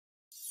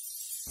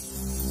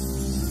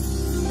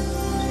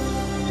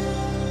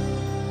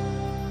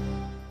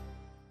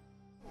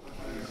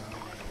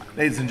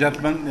Ladies and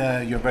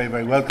gentlemen, you're very,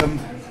 very welcome.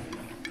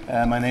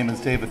 My name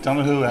is David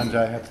Donoghue, and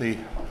I have the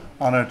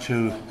honour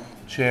to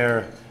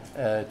chair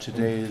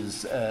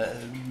today's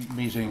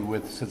meeting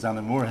with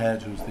Susanna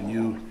Moorehead, who's the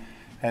new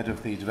head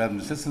of the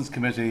Development Assistance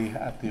Committee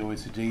at the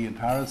OECD in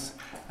Paris,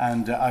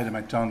 and Ida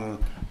McDonnell,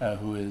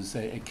 who is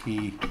a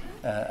key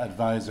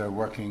advisor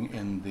working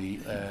in the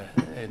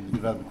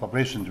Development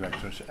Cooperation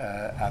Directorate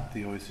at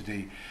the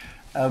OECD.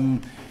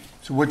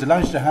 So we're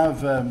delighted to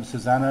have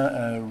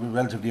Susanna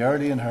relatively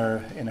early in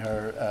her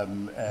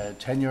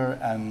tenure,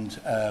 and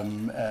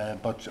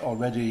but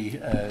already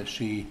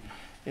she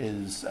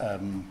is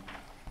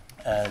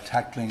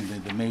tackling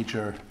the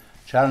major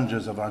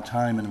challenges of our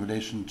time in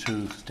relation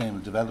to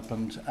sustainable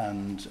development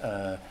and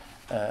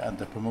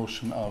the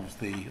promotion of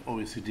the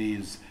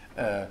OECD's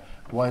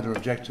wider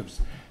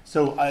objectives.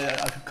 So I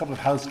have a couple of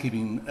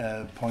housekeeping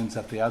points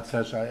at the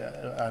outset.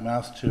 I'm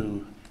asked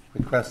to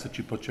request that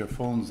you put your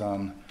phones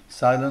on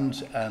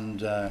silent,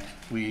 and the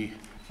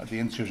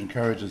Institute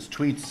encourages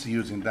tweets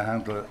using the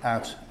handle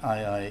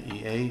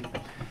 @IIEA.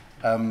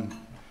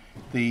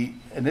 The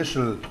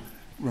initial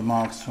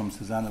remarks from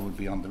Susanna will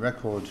be on the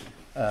record.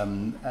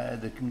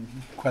 The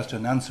question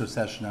and answer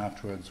session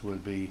afterwards will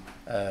be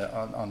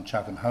on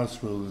Chatham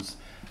House rules,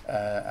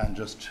 and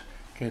just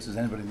in case there's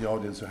anybody in the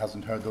audience who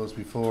hasn't heard those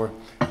before,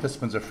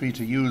 participants are free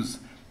to use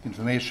the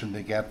information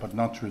they get, but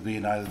not to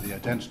reveal either the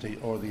identity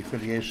or the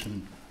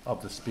affiliation of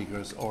the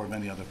speakers or of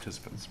any other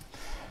participants.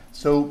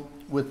 So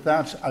with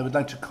that, I would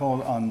like to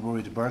call on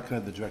Ruairi Burca,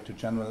 the Director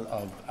General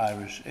of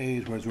Irish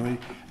Aid, where's Ruairi,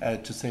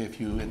 to say a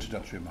few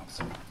introductory remarks.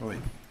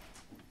 Ruairi.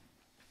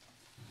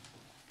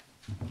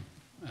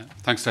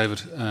 Thanks,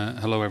 David.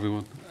 Hello,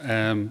 everyone.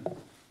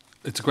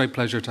 It's a great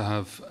pleasure to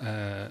have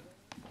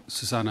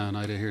Susanna and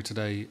Ida here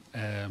today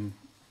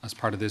as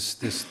part of this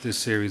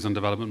series on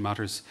development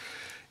matters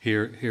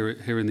here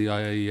in the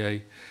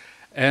IIEA.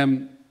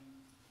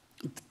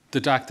 The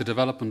DAC, the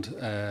Development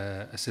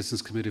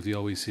Assistance Committee of the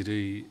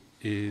OECD,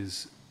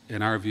 is,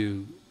 in our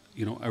view,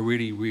 a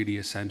really, really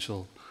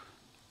essential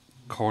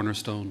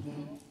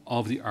cornerstone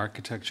of the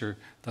architecture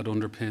that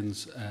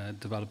underpins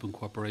development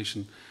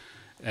cooperation.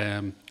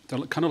 They're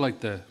kind of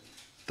like the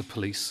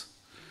police,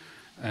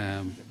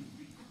 in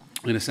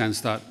a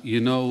sense that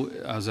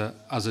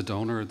as a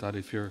donor that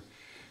if you're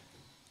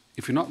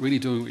not really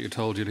doing what you're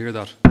told, you'll hear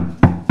that,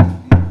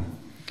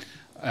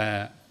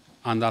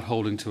 and that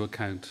holding to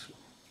account.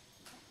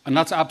 And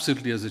that's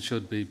absolutely as it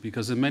should be,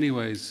 because in many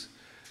ways,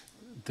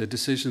 the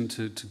decision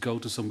to go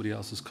to somebody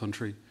else's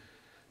country,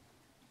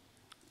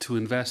 to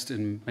invest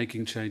in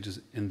making changes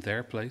in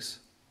their place,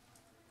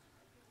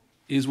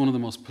 is one of the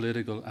most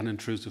political and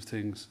intrusive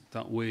things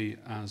that we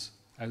as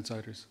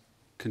outsiders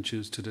can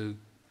choose to do.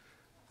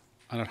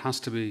 And it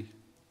has to be,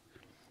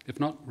 if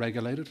not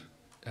regulated,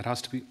 it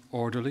has to be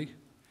orderly,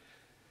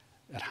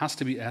 it has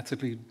to be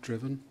ethically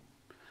driven,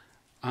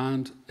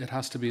 and it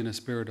has to be in a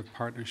spirit of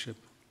partnership.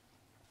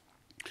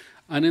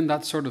 And in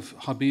that sort of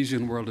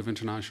Hobbesian world of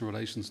international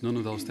relations, none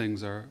of those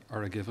things are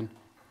a given.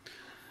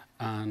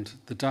 And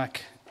the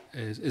DAC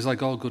is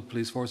like all good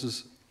police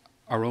forces,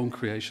 our own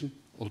creation,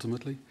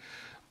 ultimately.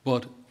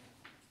 But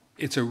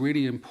it's a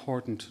really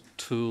important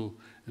tool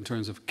in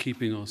terms of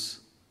keeping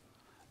us,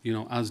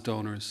 as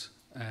donors,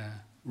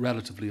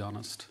 relatively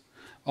honest.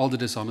 All the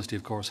dishonesty,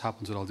 of course,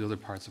 happens with all the other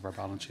parts of our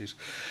balance sheet.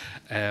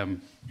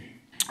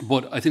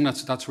 But I think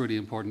that's really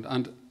important.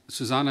 And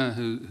Susanna,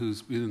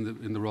 who's been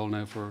in the role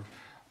now for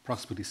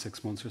approximately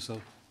 6 months or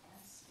so.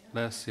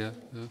 Less, yeah,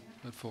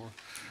 about 4.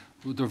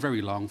 They're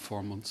very long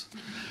 4 months.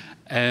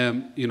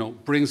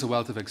 Brings a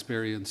wealth of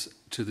experience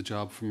to the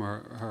job from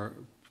her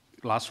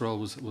last role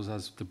was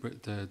as the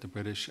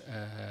British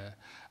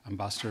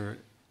ambassador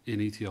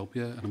in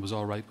Ethiopia, and it was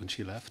all right when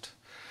she left,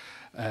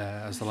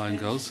 as the line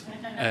goes.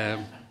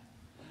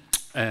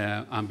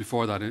 And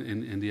before that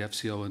in the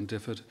FCO and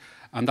DFID.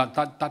 And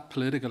that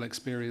political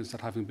experience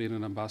that having been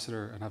an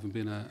ambassador and having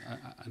been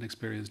an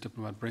experienced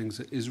diplomat brings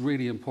is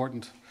really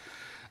important,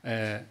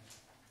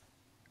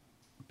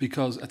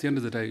 because at the end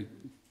of the day,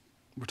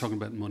 we're talking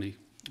about money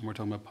and we're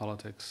talking about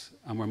politics,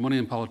 and where money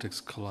and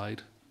politics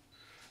collide,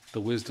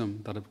 the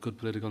wisdom that a good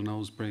political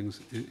nose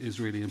brings is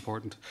really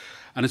important.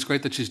 And it's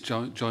great that she's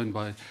joined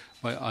by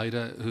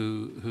Ida,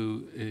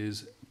 who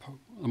is,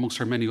 amongst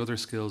her many other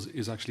skills,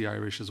 is actually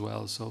Irish as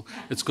well. So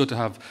it's good to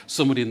have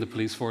somebody in the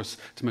police force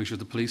to make sure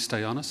the police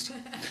stay honest.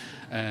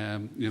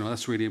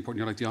 That's really important.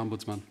 You're like the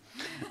ombudsman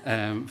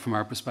from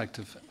our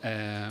perspective,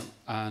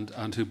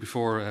 and who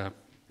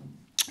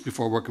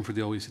before working for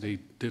the OECD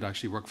did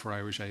actually work for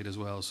Irish Aid as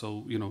well.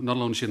 So not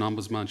only is she an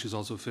ombudsman, she's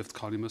also a fifth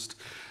columnist,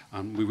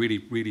 and we really,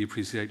 really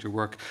appreciate your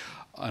work.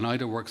 And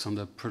Ida works on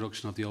the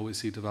production of the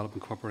OECD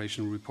Development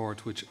Cooperation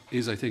Report, which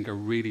is, I think, a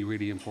really,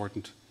 really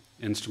important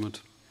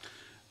instrument.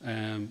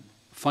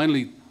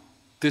 Finally,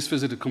 this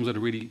visit comes at a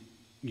really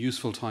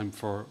useful time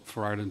for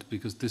Ireland,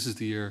 because this is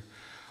the year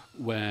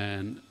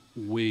when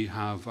we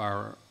have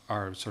our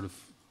sort of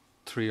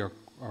 3 or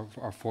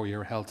 4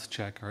 year health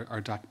check,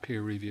 our DAC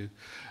peer review.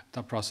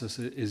 That process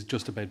is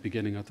just about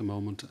beginning at the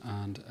moment,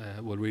 and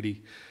will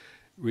really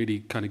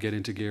really kind of get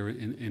into gear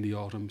in the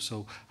autumn.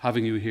 So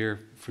having you here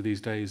for these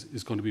days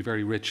is going to be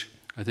very rich,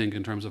 I think,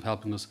 in terms of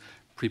helping us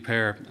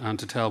prepare and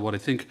to tell what I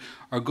think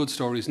are good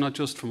stories, not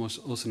just from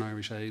us in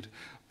Irish Aid,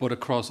 but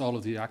across all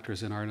of the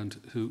actors in Ireland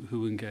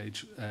who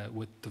engage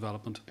with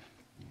development.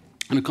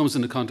 And it comes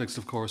in the context,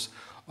 of course,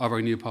 of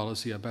our new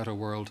policy, A Better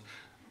World,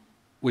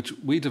 which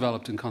we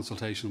developed in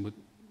consultation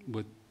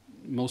with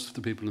most of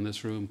the people in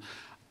this room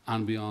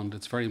and beyond.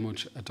 It's very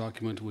much a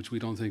document which we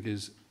don't think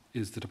is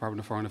the Department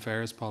of Foreign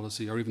Affairs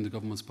policy or even the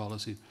government's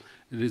policy.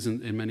 It is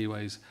in many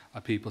ways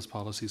a people's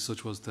policy,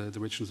 such was the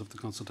richness of the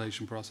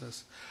consultation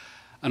process.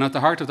 And at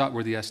the heart of that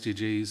were the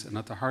SDGs, and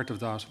at the heart of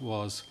that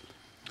was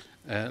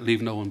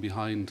leave no one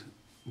behind.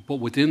 But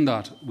within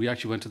that, we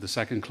actually went to the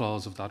second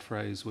clause of that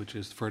phrase, which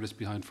is furthest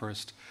behind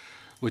first,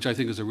 which I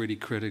think is a really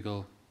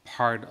critical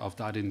part of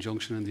that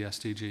injunction in the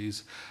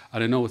SDGs.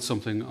 And I know it's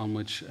something on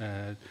which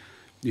the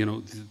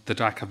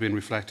DAC have been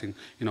reflecting.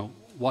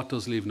 What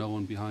does leave no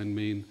one behind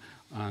mean?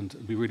 And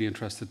I'd be really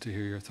interested to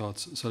hear your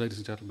thoughts. So, ladies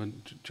and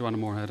gentlemen, Joanna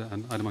Moorehead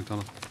and Ida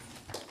McDonnell.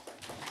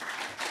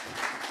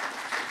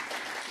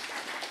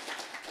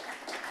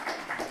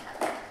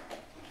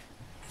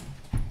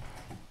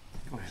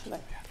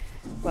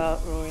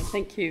 Well, Ruairi,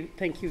 thank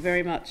you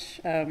very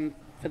much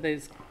for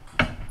those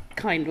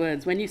kind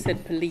words. When you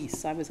said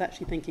police, I was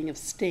actually thinking of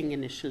Sting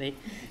initially,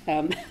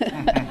 but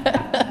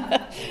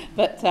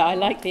I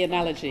like the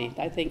analogy.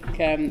 I think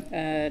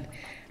the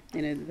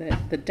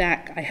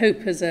DAC, I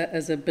hope,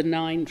 as a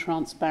benign,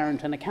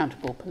 transparent, and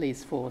accountable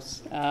police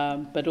force,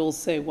 but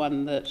also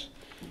one that,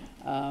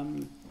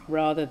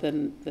 rather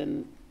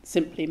than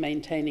simply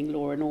maintaining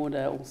law and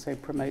order, also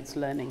promotes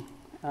learning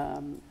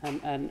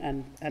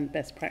and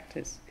best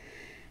practice.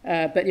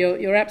 But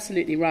you're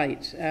absolutely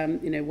right.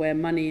 Where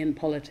money and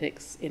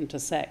politics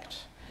intersect,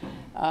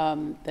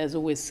 there's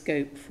always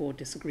scope for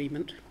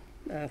disagreement,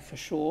 for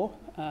sure.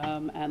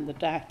 And the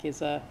DAC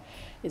is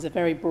a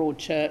very broad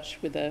church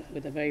with a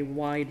very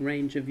wide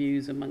range of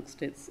views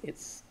amongst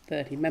its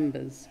 30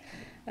 members.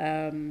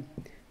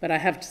 But I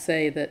have to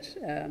say that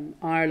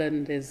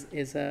Ireland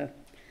is a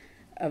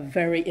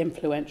very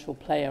influential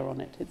player on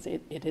it.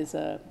 It is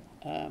a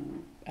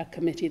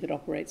committee that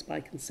operates by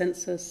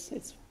consensus.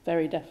 It's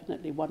very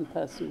definitely one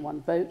person, one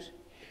vote.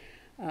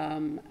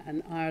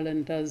 And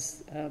Ireland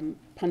does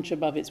punch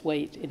above its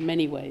weight in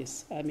many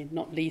ways. I mean,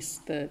 not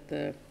least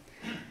the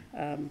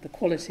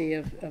quality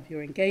of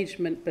your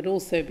engagement, but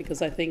also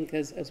because I think,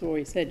 as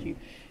Ruairi said,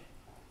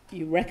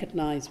 you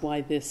recognise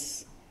why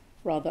this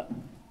rather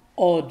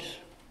odd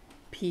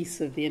piece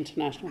of the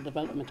international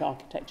development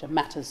architecture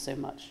matters so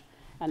much.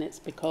 And it's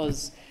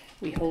because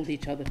we hold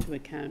each other to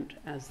account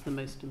as the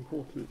most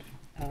important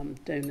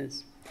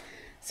donors.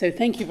 So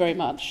thank you very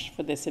much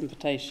for this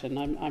invitation.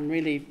 I'm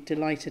really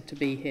delighted to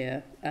be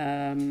here.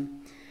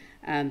 And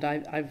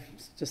I've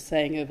just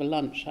saying over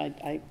lunch,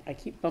 I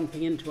keep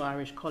bumping into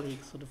Irish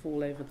colleagues sort of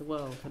all over the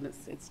world, and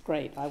it's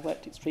great. I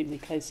worked extremely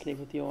closely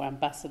with your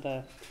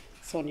ambassador,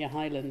 Sonia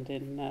Hyland,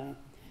 in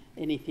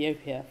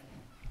Ethiopia.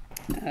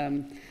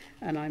 And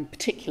I'm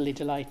particularly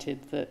delighted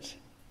that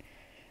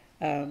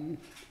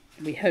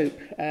we hope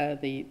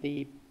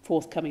the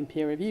forthcoming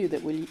peer review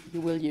that you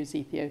will use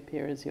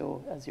Ethiopia as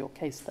your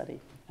case study.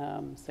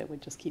 So we'll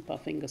just keep our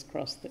fingers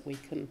crossed that we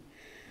can,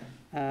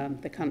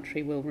 the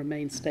country will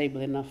remain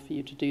stable enough for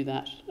you to do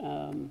that,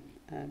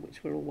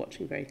 which we're all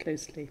watching very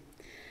closely.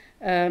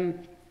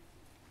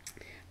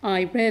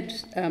 I read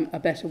A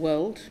Better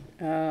World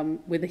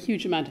with a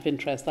huge amount of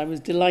interest. I was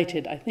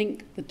delighted. I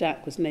think the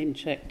DAC was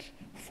name-checked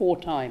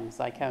 4 times,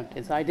 I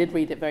counted. So I did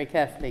read it very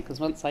carefully, because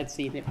once I'd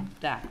seen it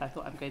DAC, I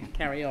thought I'm going to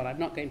carry on. I'm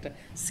not going to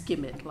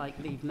skim it like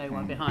Leave No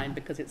One Behind,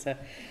 because it's a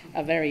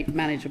very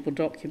manageable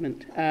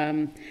document.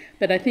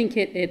 But I think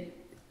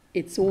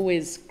it's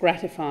always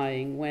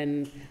gratifying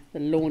when the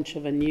launch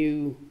of a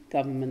new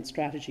government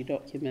strategy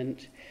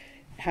document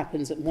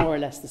happens at more or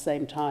less the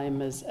same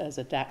time as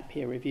a DAC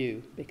peer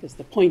review, because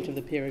the point of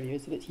the peer review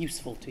is that it's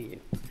useful to you,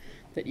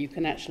 that you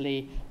can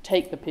actually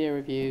take the peer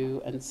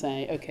review and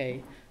say,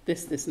 okay,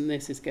 this and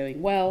this is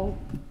going well.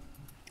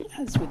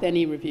 As with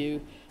any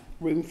review,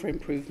 room for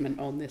improvement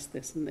on this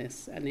and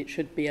this, and it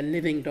should be a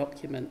living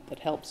document that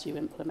helps you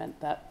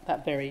implement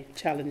that very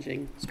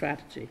challenging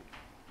strategy.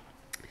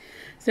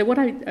 So what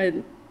I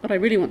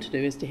really want to do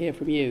is to hear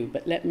from you,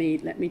 but let me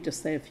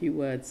just say a few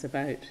words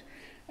about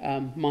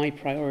my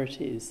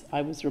priorities.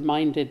 I was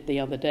reminded the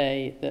other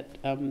day that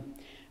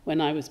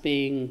when I was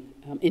being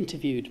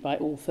interviewed by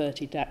all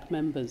 30 DAC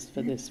members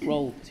for this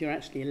role, because you're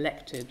actually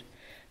elected,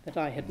 that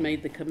I had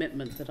made the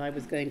commitment that I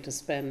was going to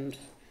spend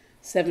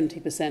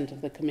 70%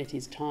 of the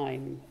committee's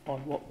time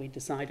on what we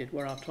decided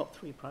were our top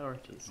 3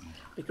 priorities.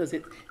 Because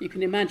you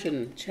can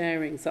imagine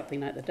chairing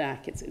something like the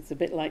DAC, it's a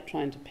bit like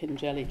trying to pin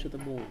jelly to the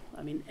wall.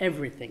 I mean,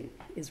 everything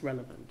is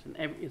relevant,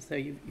 and so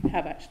you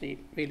have actually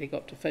really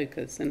got to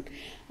focus. And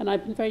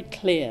I've been very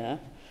clear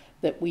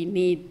that we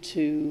need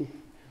to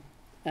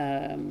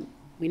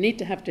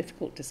have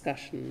difficult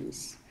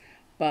discussions,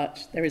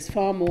 but there is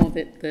far more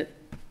that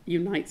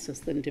unites us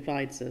than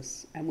divides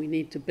us, and we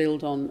need to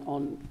build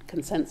on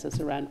consensus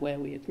around where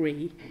we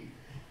agree.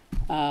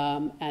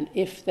 And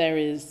if there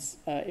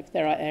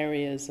are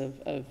areas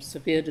of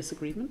severe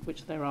disagreement,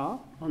 which there are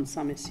on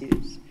some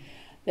issues,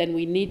 then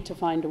we need to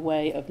find a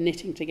way of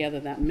knitting together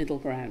that middle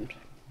ground.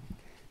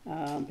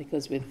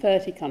 Because with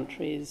 30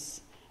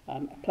 countries,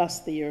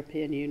 plus the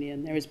European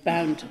Union, there is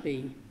bound to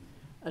be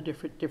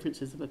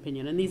differences of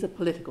opinion. And these are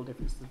political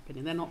differences of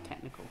opinion, they're not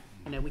technical.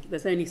 You know,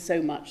 there's only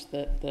so much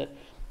that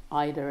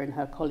Ida and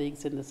her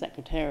colleagues in the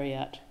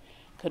Secretariat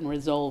can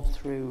resolve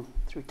through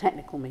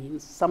technical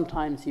means.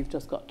 Sometimes you've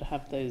just got to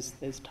have those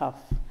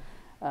tough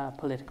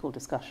political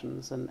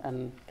discussions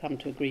and come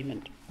to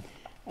agreement.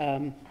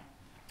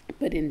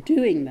 But in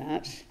doing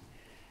that,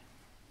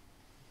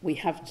 we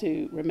have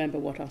to remember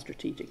what our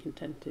strategic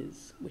intent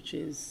is, which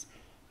is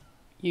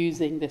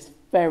using this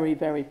very,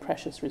 very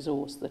precious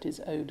resource that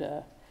is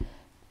ODA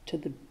to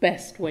the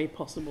best way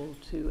possible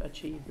to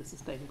achieve the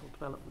Sustainable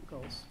Development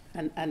Goals.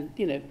 And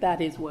you know,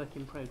 that is work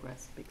in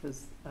progress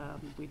because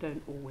we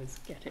don't always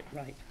get it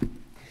right.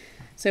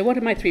 So what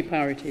are my three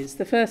priorities?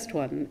 The first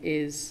one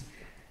is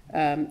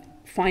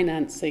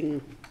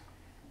financing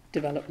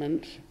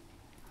development,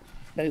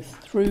 both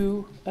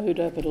through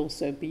ODA but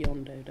also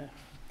beyond ODA.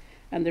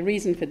 And the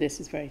reason for this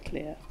is very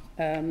clear.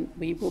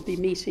 We will be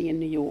meeting in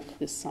New York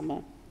this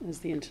summer as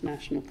the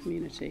international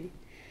community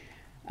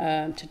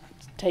to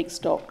take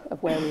stock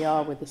of where we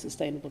are with the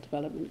Sustainable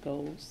Development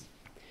Goals.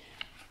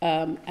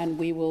 And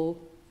we will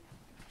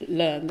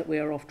learn that we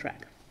are off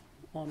track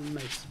on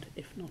most,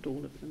 if not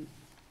all of them.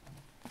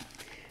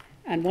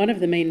 And one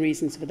of the main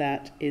reasons for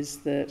that is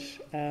that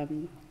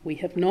we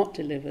have not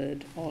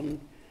delivered on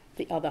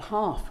the other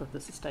half of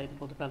the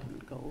Sustainable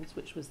Development Goals,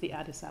 which was the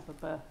Addis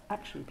Ababa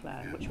Action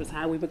Plan, which was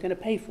how we were going to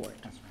pay for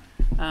it.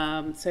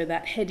 So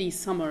that heady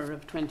summer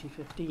of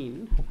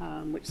 2015,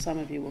 which some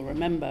of you will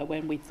remember,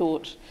 when we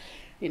thought,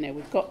 you know,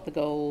 we've got the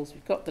goals,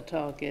 we've got the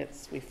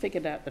targets, we've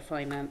figured out the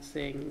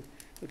financing,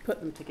 we've put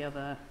them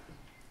together,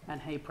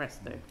 and hey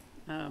presto,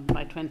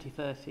 by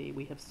 2030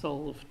 we have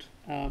solved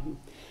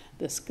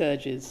the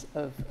scourges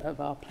of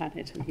our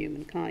planet and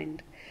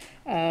humankind.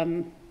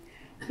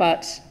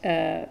 But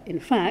in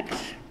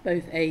fact,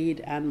 both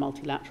aid and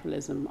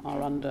multilateralism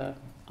are under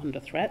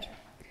threat.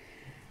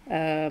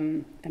 I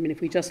mean,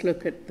 if we just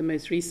look at the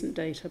most recent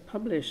data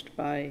published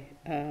by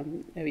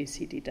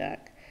OECD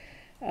DAC,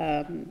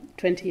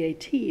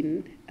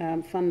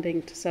 2018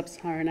 funding to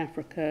sub-Saharan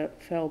Africa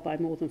fell by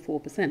more than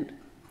 4%,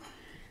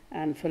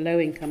 and for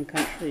low-income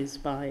countries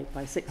by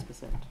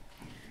 6%.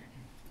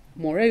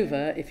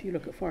 Moreover, if you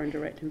look at foreign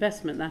direct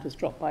investment, that has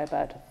dropped by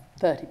about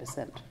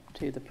 30%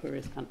 to the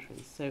poorest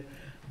countries. So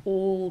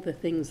all the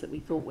things that we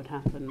thought would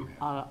happen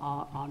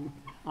are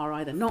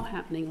either not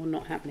happening or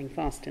not happening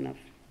fast enough.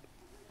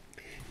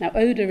 Now,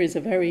 ODA is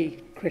a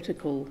very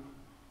critical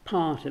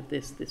part of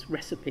this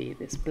recipe,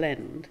 this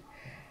blend,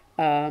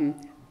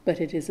 but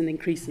it is an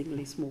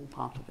increasingly small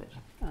part of it.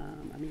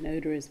 I mean,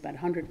 ODA is about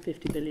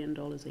 $150 billion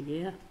a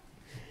year.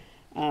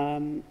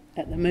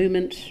 At the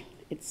moment,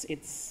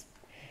 it's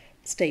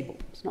stable.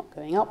 It's not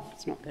going up,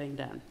 it's not going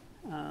down.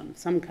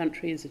 Some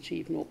countries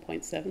achieve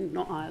 0.7,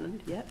 not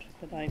Ireland yet,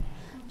 but I'm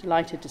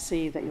delighted to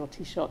see that your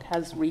Taoiseach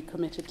has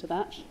recommitted to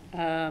that.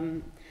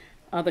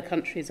 Other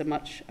countries are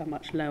much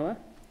lower.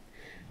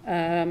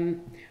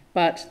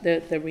 But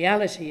the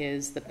reality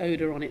is that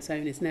ODA on its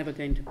own is never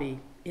going to be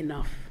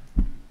enough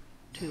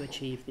to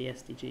achieve the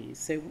SDGs.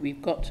 So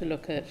we've got to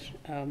look at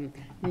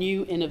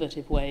new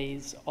innovative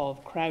ways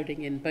of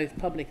crowding in both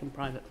public and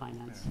private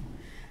finance.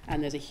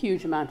 And there's a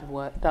huge amount of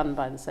work done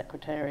by the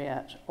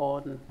Secretariat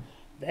on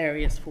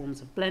various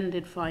forms of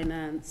blended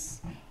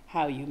finance,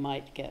 how you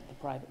might get the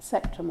private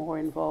sector more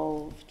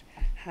involved,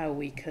 how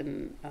we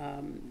can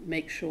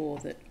make sure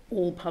that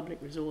all public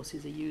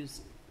resources are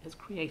used as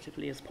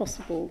creatively as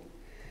possible.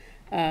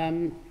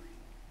 And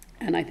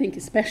I think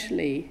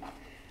especially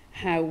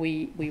how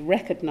we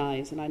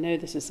recognise, and I know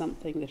this is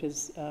something that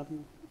is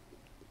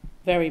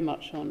very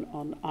much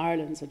on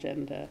Ireland's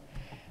agenda,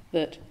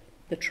 that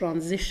the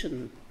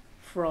transition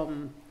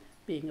from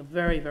being a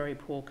very, very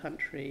poor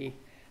country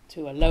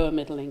to a lower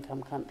middle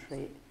income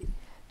country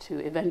to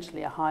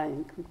eventually a higher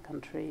income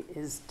country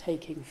is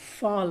taking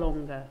far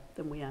longer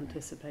than we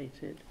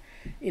anticipated.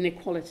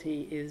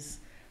 Inequality is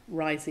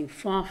rising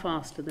far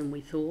faster than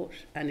we thought,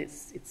 and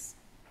it's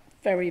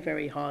very,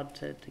 very hard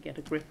to get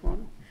a grip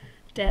on.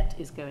 Debt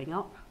is going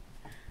up.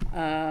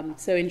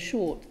 So in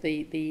short,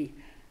 the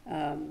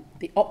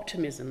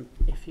optimism,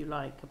 if you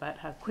like, about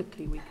how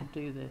quickly we could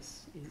do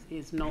this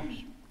is not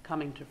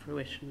coming to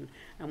fruition,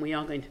 and we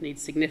are going to need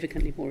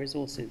significantly more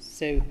resources.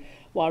 So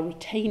while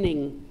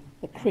retaining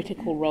the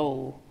critical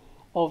role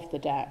of the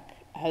DAC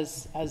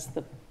as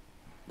the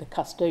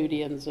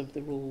custodians of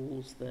the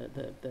rules,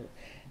 the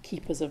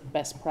keepers of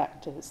best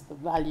practice, the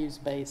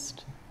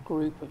values-based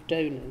group of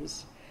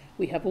donors,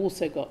 we have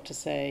also got to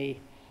say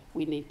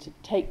we need to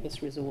take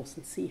this resource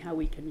and see how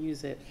we can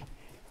use it.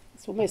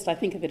 It's almost, I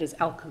think of it as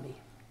alchemy,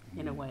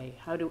 in a way.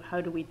 How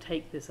do we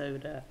take this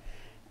ODA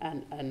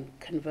and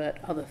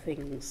convert other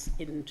things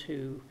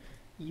into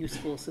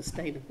useful,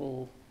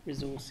 sustainable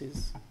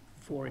resources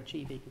for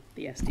achieving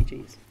the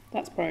SDGs.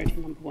 That's priority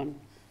number one.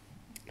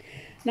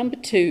 Number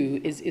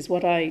two is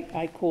what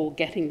I call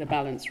getting the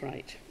balance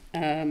right.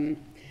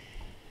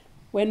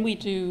 When we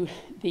do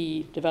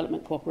the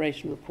development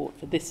cooperation report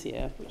for this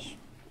year, which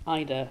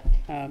Ida,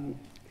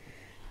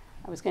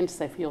 I was going to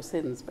say for your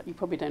sins, but you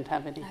probably don't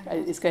have any.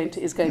 Is going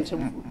to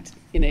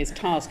is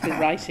tasked with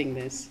writing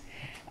this.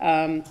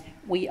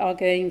 We are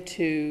going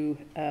to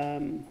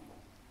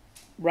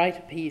write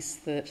a piece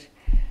that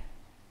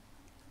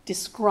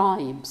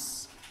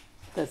describes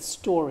the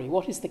story.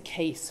 What is the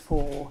case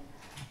for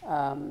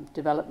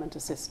development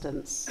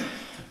assistance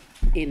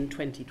in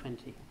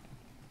 2020?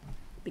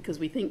 Because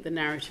we think the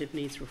narrative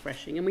needs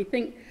refreshing, and we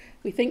think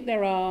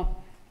there are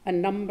a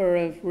number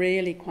of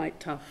really quite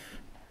tough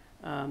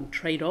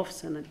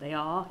trade-offs, and that they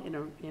are in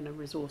a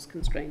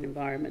resource-constrained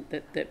environment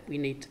that we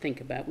need to think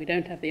about. We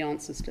don't have the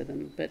answers to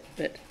them, but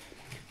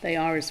they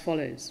are as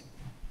follows.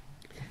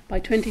 By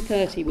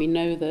 2030, we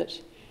know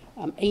that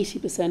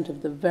 80%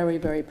 of the very,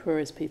 very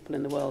poorest people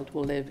in the world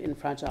will live in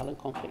fragile and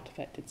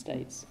conflict-affected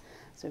states.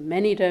 So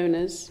many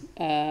donors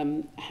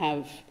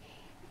have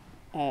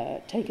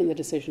taken the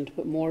decision to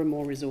put more and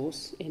more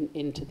resource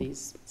into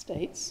these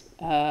states.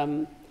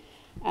 Ireland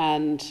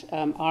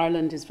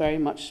is very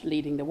much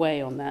leading the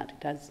way on that.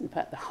 It has, in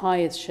fact, the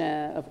highest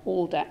share of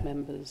all DAC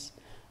members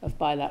of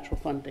bilateral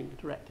funding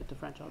directed to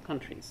fragile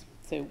countries.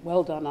 So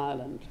well done,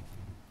 Ireland.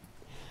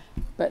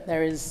 But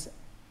there is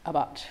a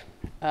but.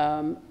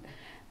 And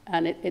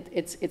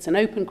it's an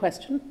open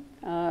question,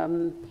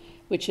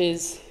 which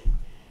is,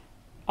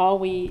 are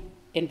we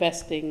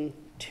investing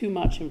too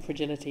much in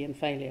fragility and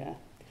failure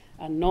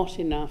and not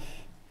enough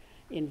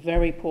in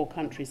very poor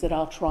countries that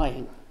are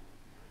trying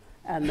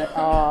and that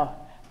are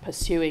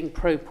pursuing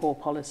pro-poor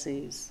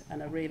policies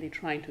and are really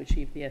trying to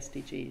achieve the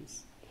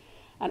SDGs?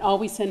 And are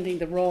we sending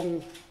the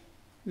wrong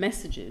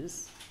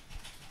messages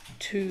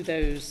to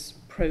those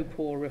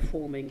pro-poor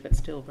reforming but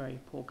still very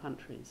poor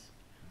countries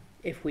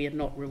if we are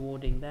not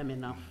rewarding them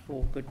enough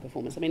for good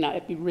performance? I mean,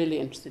 I'd be really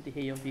interested to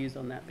hear your views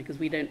on that, because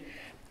I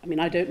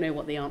don't know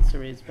what the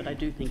answer is, but I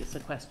do think it's a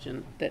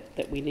question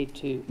that we need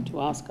to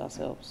ask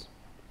ourselves.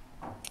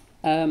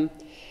 And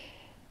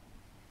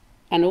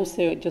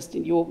also, just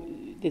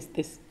in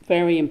this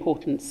very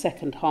important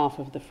second half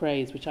of the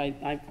phrase, which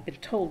I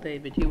told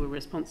David you were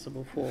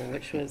responsible for,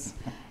 which was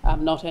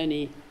not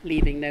only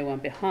leaving no one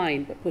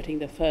behind, but putting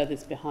the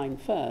furthest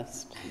behind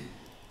first.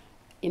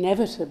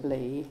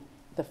 Inevitably,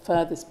 the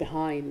furthest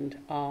behind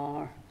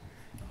are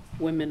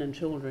women and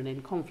children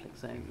in conflict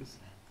zones.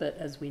 But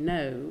as we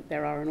know,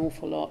 there are an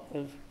awful lot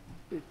of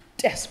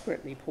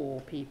desperately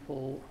poor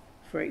people,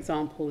 for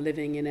example,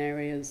 living in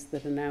areas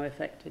that are now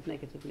affected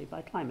negatively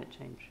by climate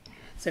change.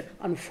 So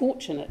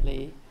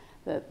unfortunately,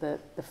 the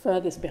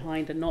furthest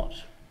behind are not,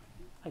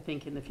 I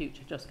think, in the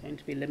future just going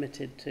to be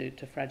limited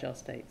to fragile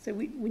states. So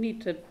we need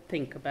to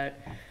think about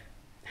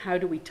how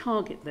do we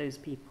target those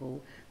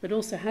people, but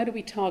also how do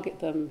we target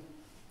them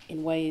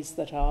in ways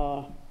that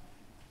are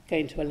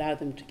going to allow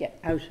them to get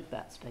out of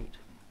that state,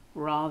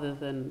 rather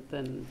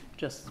than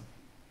just,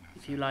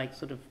 if you like,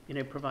 sort of,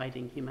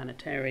 providing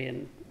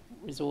humanitarian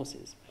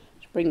resources.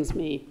 Which brings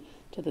me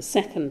to the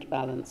second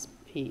balance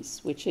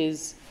piece, which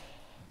is,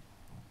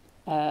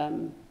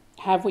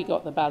 have we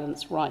got the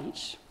balance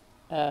right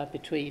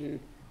between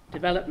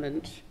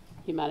development,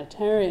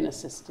 humanitarian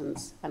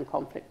assistance, and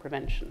conflict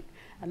prevention?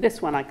 And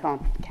this one I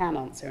can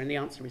answer, and the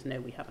answer is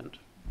no, we haven't.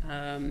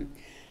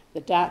 The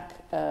DAC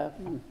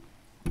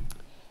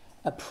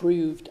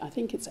approved, I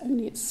think it's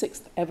only its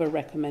 6th ever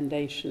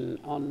recommendation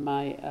on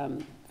my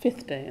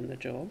 5th day in the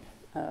job,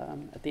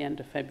 at the end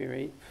of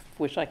February,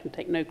 for which I can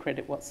take no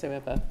credit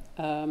whatsoever,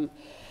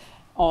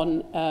 on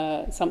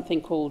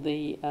something called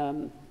the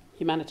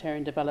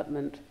Humanitarian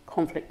Development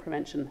Conflict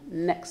Prevention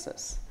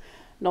Nexus.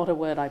 Not a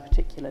word I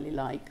particularly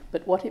like,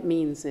 but what it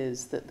means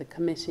is that the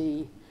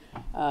committee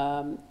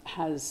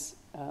has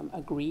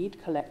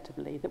agreed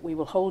collectively that we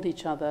will hold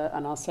each other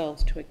and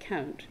ourselves to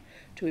account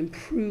to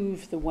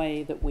improve the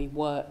way that we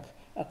work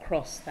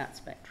across that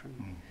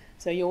spectrum.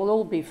 So you'll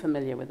all be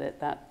familiar with it,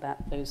 that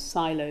those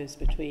silos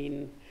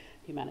between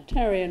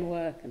humanitarian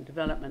work and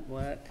development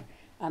work,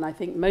 and I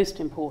think most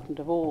important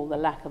of all, the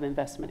lack of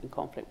investment in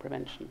conflict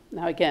prevention.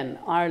 Now again,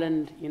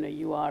 Ireland,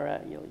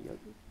 you're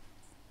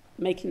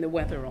making the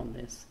weather on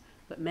this,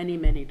 but many,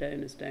 many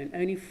donors don't.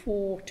 Only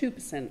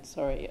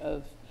 2%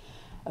 of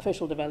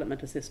official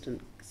development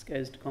assistance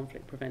goes to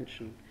conflict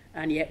prevention,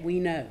 and yet we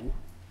know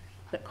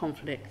that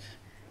conflict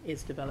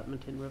is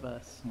development in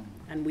reverse,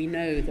 and we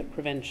know that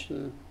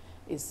prevention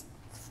is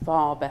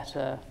far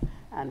better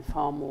and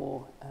far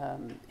more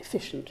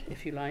efficient,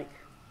 if you like,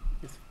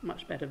 is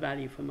much better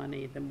value for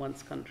money than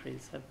once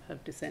countries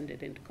have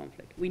descended into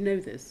conflict. We know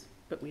this,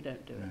 but we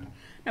don't do it.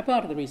 Now,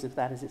 part of the reason for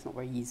that is it's not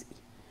very easy,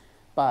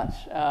 but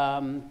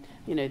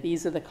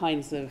these are the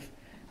kinds of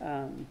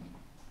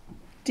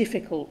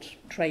difficult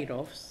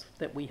trade-offs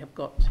that we have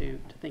got to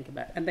think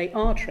about. And they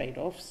are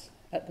trade-offs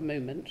at the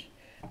moment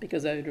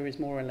because ODA is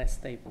more or less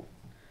stable.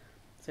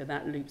 So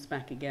that loops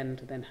back again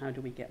to then how do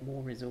we get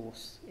more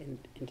resource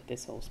into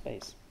this whole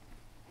space.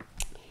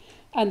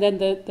 And then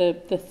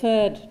the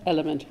third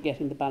element of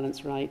getting the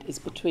balance right is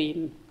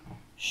between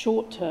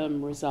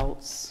short-term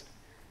results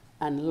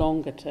and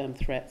longer-term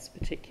threats,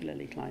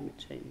 particularly climate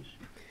change.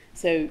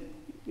 So,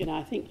 you know,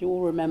 I think you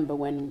all remember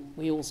when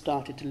we all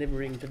started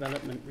delivering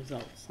development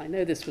results. I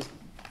know this was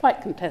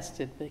quite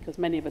contested because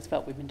many of us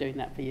felt we've been doing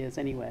that for years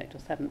anyway. It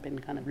just hadn't been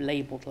kind of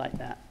labelled like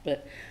that.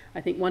 But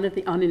I think one of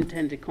the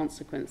unintended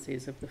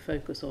consequences of the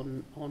focus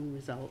on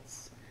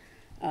results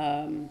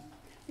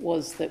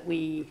was that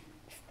we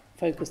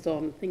focused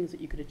on things that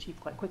you could achieve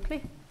quite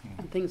quickly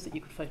and things that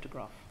you could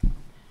photograph.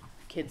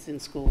 Kids in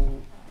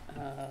school,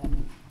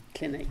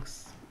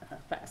 clinics,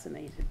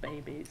 vaccinated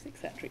babies,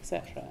 etc.,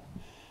 etc.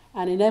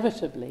 And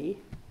inevitably,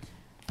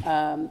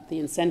 the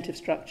incentive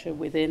structure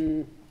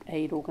within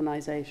aid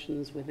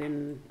organisations,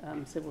 within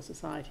civil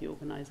society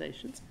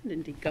organisations, and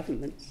indeed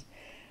governments,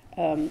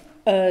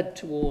 erred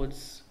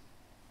towards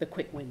the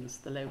quick wins,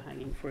 the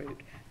low-hanging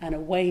fruit, and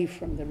away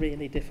from the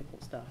really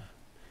difficult stuff.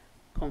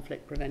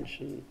 Conflict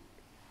prevention,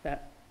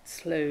 that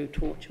slow,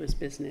 tortuous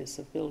business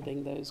of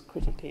building those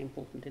critically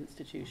important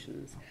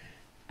institutions,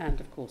 and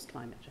of course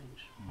climate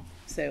change.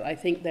 So I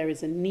think there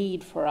is a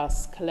need for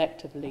us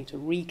collectively to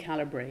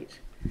recalibrate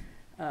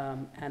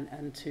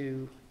and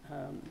to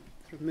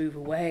sort of move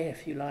away,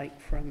 if you like,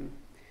 from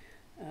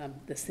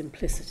the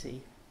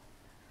simplicity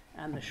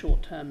and the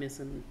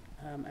short-termism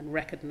and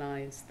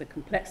recognise the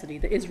complexity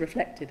that is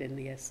reflected in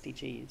the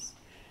SDGs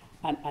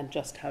and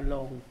just how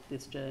long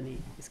this journey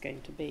is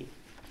going to be.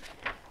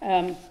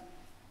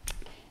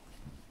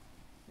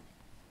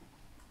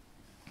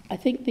 I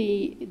think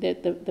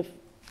the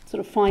sort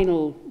of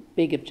final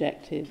big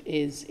objective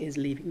is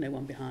leaving no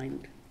one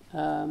behind.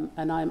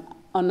 And I'm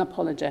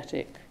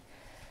unapologetic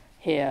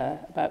here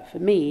about, for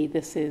me,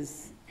 this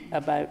is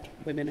about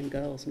women and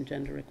girls and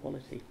gender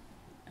equality.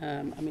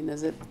 I mean,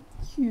 there's a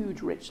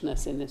huge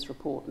richness in this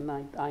report, and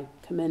I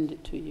commend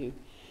it to you.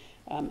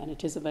 And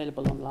it is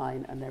available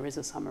online, and there is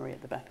a summary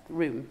at the back of the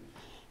room.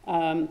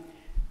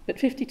 But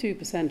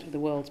 52% of the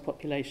world's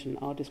population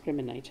are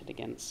discriminated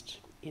against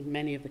in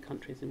many of the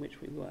countries in which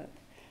we work.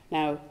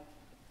 Now,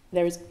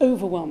 there is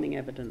overwhelming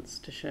evidence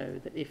to show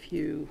that if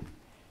you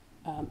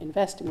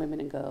invest in women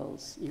and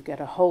girls, you get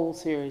a whole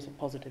series of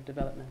positive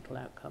developmental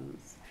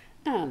outcomes,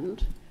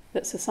 and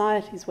that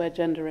societies where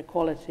gender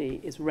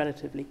equality is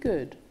relatively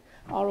good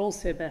are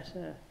also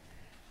better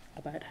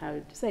about how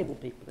disabled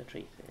people are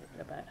treated,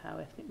 about how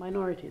ethnic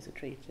minorities are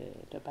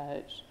treated,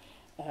 about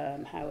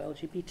how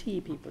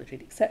LGBT people are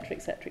treated, etc.,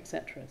 etc.,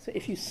 etc. So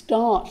if you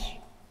start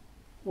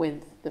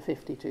with the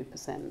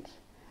 52%,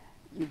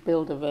 you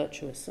build a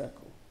virtuous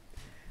circle.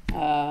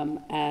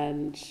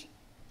 And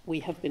we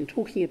have been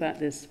talking about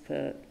this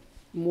for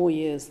more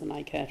years than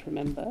I care to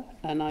remember,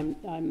 and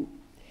I'm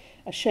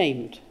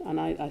ashamed, and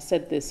I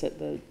said this at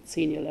the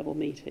senior level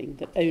meeting,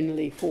 that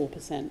only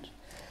 4%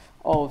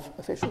 of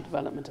official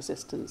development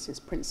assistance is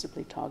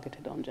principally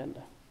targeted on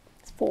gender.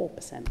 It's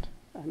 4%.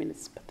 I mean,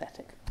 it's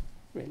pathetic,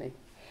 really.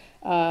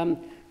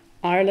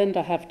 Ireland,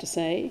 I have to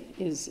say,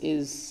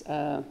 is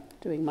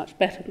doing much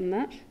better than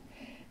that.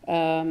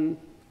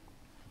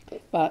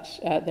 But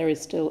there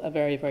is still a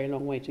very, very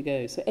long way to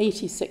go. So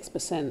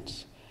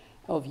 86%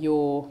 of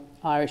your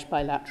Irish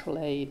bilateral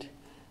aid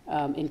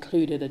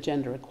included a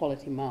gender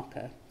equality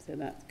marker. So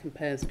that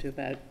compares to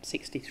about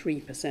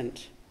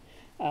 63%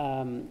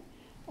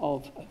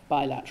 of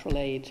bilateral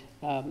aid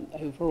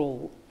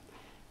overall.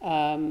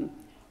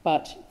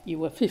 But you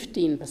were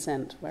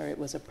 15% where it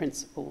was a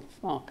principal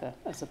marker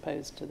as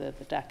opposed to the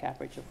DAC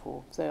average of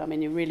 4. So, I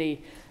mean, you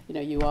really,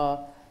 you are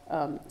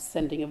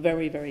sending a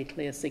very, very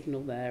clear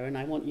signal there, and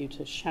I want you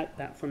to shout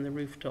that from the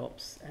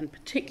rooftops, and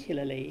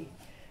particularly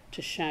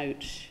to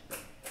shout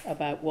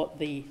about what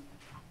the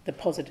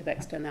positive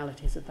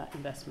externalities of that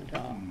investment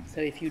are. So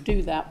if you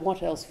do that,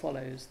 what else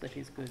follows that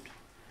is good?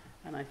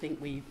 And I think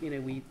we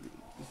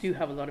do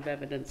have a lot of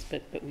evidence,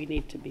 but we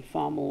need to be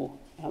far more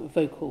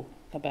vocal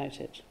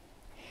about it.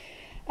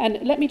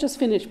 And let me just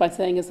finish by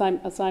saying, as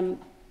I'm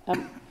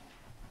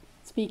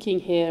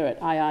speaking here at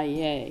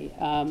IIEA,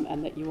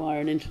 and that you are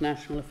an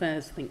international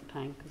affairs think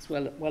tank as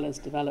well as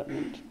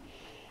development,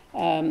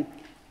 I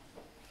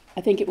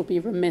think it would be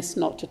remiss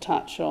not to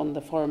touch on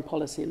the foreign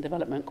policy and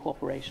development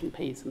cooperation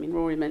piece. I mean,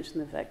 Ruairi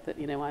mentioned the fact that,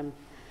 I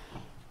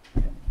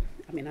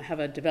have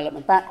a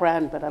development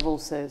background, but I've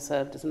also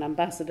served as an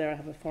ambassador. I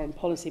have a foreign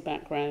policy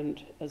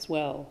background as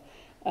well.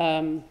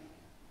 And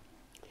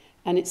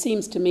it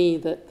seems to me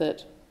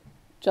that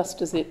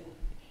just as it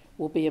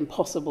will be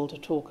impossible to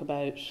talk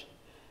about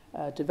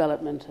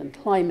development and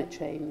climate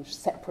change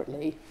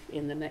separately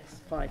in the next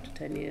 5 to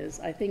 10 years,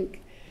 I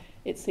think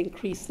it's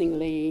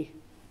increasingly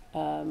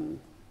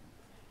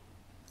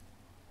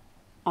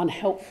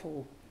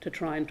unhelpful to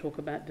try and talk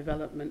about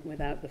development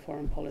without the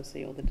foreign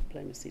policy or the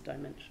diplomacy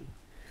dimension.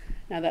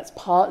 Now, that's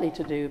partly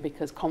to do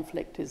because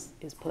conflict is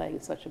playing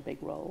such a big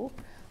role,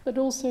 but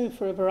also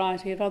for a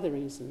variety of other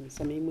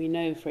reasons. I mean, we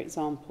know, for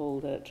example,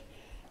 that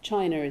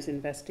China is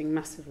investing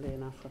massively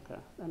in Africa.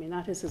 I mean,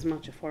 that is as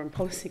much a foreign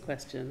policy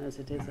question as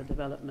it is a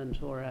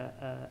development or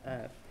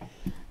a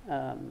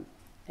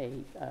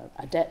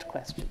debt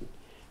question.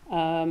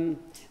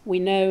 We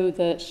know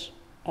that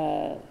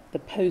the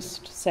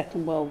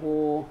post-Second World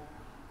War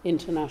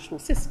international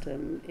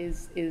system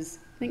is,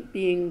 I think,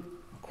 being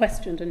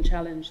questioned and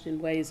challenged in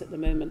ways at the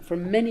moment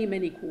from many,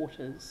 many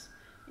quarters,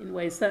 in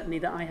ways certainly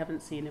that I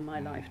haven't seen in my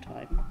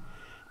lifetime,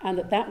 and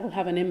that will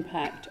have an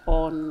impact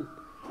on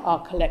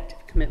our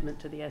collective commitment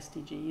to the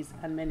SDGs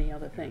and many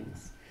other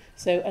things.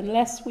 So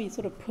unless we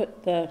sort of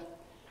put the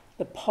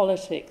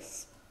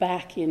politics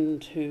back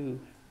into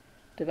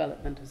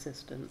development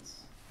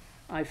assistance,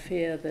 I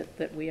fear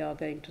that we are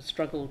going to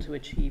struggle to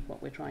achieve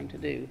what we're trying to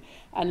do.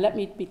 And let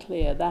me be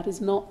clear, that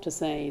is not to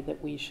say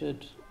that we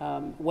should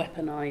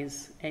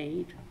weaponize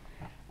aid.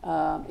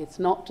 It's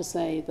not to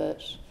say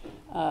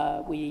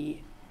that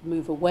we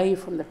move away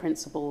from the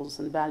principles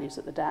and values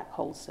that the DAC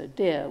holds so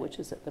dear, which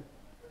is that the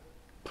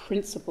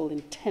principal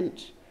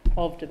intent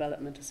of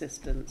development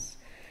assistance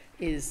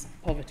is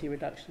poverty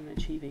reduction and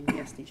achieving the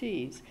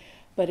SDGs.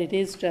 But it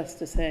is just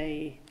to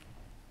say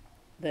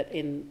that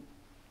in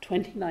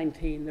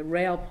 2019, the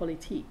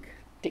realpolitik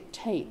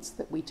dictates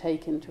that we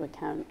take into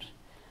account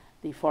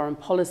the foreign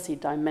policy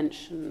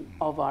dimension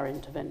of our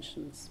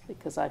interventions,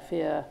 because I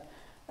fear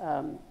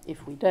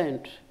if we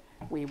don't,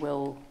 we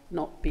will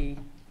not be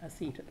a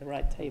seat at the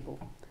right table.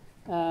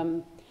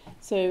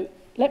 So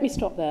let me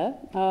stop there.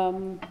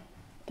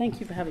 Thank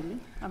you for having me.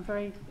 I'm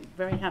very,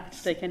 very happy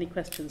to take any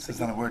questions.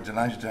 Susanna, we're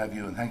delighted to have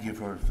you, and thank you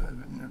for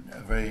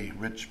a very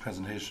rich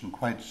presentation,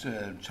 quite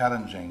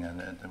challenging, and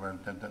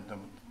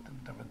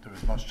there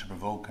was much to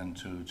provoke and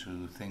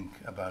to think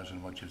about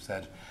in what you've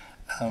said.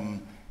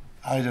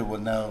 Ida will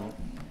now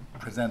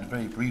present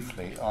very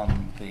briefly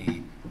on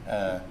the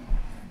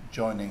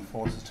Joining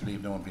Forces to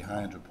Leave No One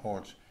Behind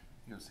report.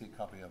 You'll see a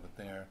copy of it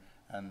there,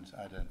 and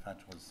Ida, in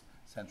fact, was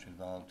centrally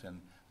involved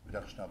in the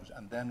production of it.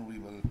 And then we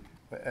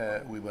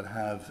will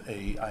have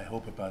I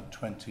hope, about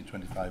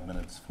 20-25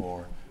 minutes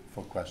for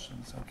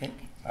questions. Okay,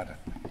 Ida.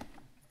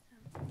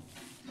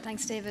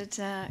 Thanks, David.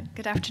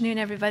 Good afternoon,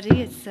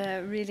 everybody. It's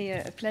really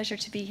a pleasure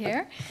to be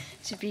here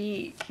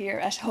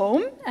at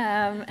home,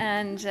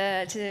 and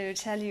to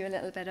tell you a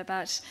little bit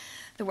about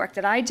the work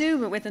that I do,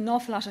 but with an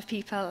awful lot of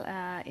people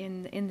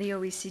in the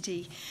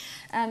OECD.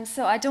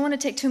 So I don't want to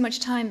take too much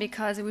time,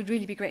 because it would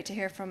really be great to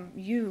hear from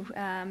you,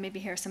 maybe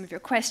hear some of your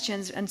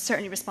questions, and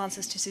certainly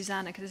responses to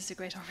Susanna, because this is a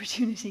great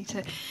opportunity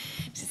to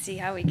see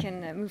how we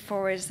can move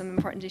forward some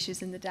important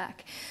issues in the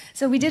DAC.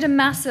 So we did a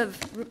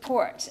massive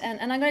report,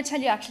 and I'm going to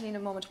tell you actually in a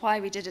moment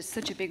why we did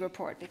such a big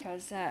report,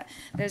 because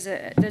there's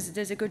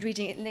a good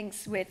reading. It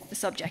links with the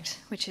subject,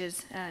 which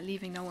is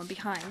leaving no one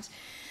behind.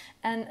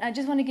 And I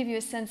just want to give you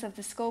a sense of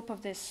the scope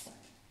of this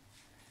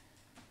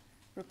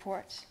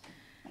report,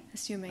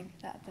 assuming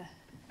that the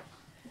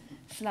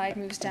slide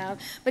moves down.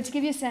 But to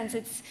give you a sense,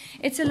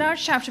 it's a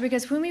large chapter,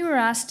 because when we were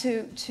asked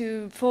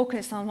to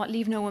focus on what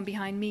Leave No One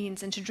Behind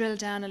means, and to drill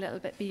down a little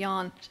bit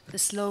beyond the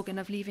slogan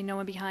of Leaving No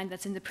One Behind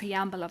that's in the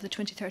preamble of the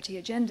 2030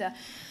 Agenda,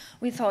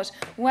 we thought,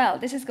 well,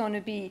 this is going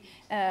to be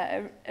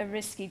a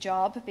risky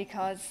job,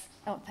 because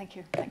oh, thank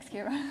you. Thanks,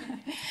 Kira.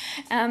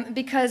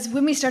 Because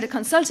when we started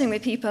consulting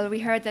with people, we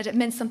heard that it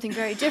meant something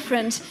very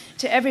different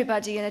to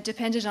everybody, and it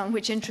depended on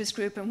which interest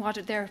group and what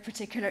their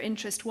particular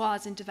interest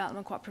was in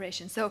development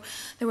cooperation. So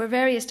there were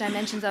various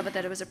dimensions of it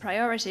that it was a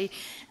priority,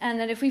 and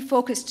that if we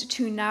focused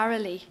too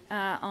narrowly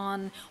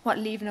on what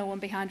Leave No One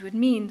Behind would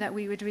mean, that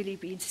we would really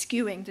be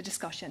skewing the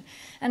discussion.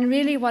 And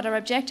really what our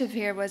objective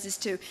here is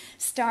to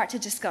start a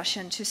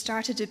discussion, to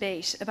start a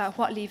debate about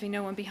what Leaving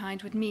No One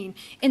Behind would mean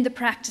in the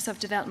practice of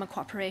development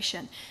cooperation.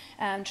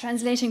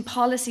 Translating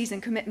policies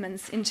and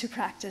commitments into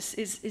practice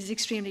is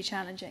extremely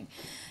challenging.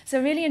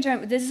 So really,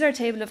 this is our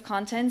table of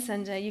contents,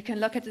 and you can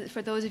look at it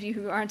for those of you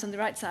who aren't on the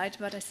right side,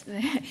 but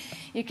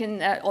you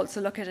can also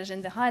look at it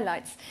in the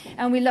highlights.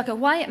 And we look at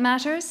why it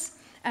matters,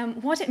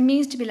 what it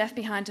means to be left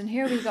behind. And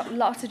here we've got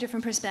lots of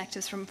different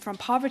perspectives from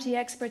poverty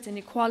experts,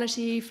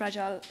 inequality,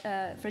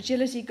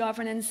 fragility,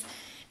 governance,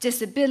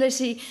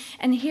 disability.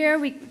 And here,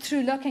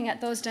 through looking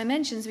at those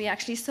dimensions, we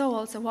actually saw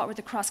also what were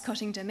the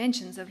cross-cutting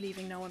dimensions of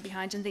leaving no one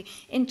behind, and the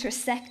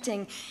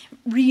intersecting,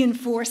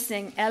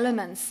 reinforcing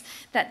elements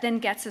that then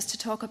gets us to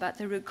talk about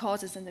the root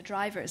causes and the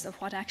drivers of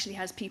what actually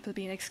has people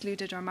being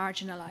excluded or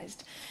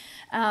marginalized.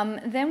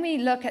 Then we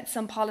look at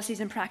some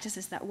policies and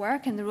practices that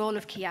work, and the role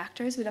of key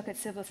actors. We look at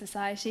civil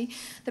society,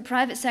 the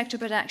private sector,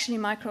 but actually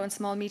micro and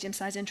small,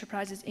 medium-sized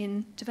enterprises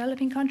in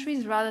developing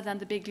countries, rather than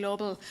the big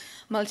global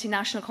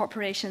multinational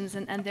corporations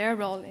and their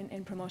role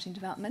in promoting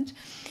development.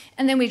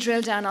 And then we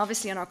drill down,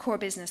 obviously, on our core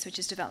business, which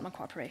is development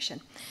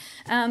cooperation.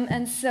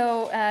 And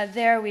so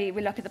there we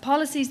look at the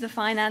policies, the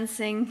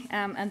financing,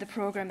 and the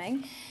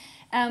programming.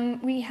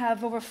 We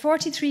have over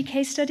 43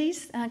 case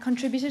studies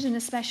contributed in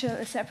a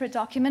separate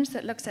document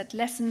that looks at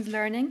lessons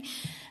learning.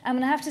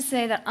 And I have to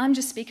say that I'm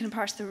just speaking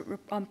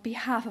on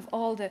behalf of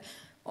all the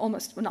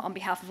almost, well, not on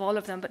behalf of all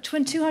of them, but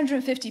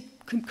 250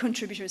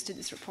 contributors to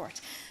this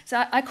report.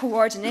 So I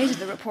coordinated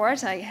the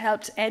report, I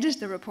helped edit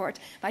the report,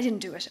 but I didn't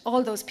do it.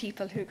 All those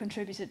people who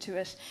contributed to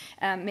it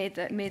made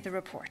the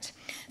report.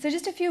 So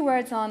just a few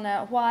words on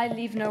why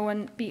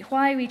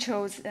we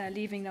chose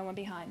leaving no one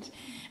behind.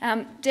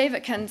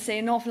 David can say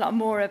an awful lot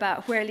more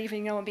about where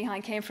leaving no one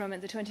behind came from in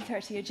the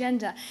 2030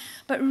 agenda,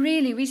 but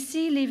really we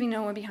see leaving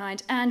no one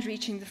behind and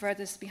reaching the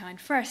furthest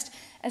behind first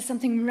as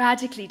something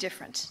radically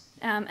different.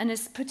 And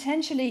is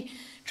potentially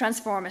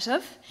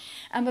transformative.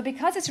 But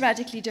because it's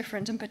radically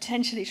different and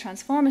potentially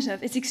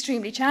transformative, it's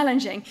extremely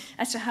challenging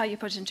as to how you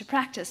put it into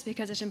practice,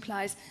 because it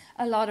implies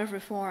a lot of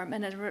reform,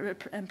 and it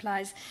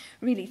implies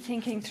really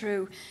thinking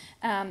through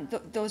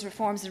those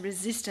reforms and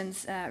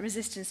resistance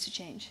to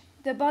change.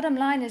 The bottom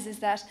line is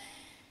that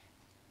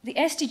the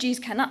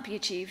SDGs cannot be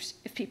achieved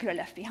if people are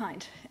left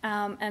behind.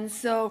 And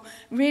so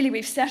really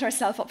we've set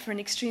ourselves up for an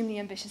extremely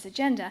ambitious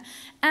agenda,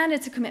 and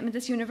it's a commitment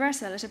that's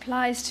universal. It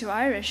applies to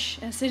Irish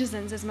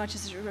citizens as much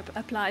as it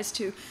applies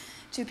to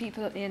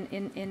people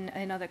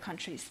in other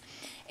countries.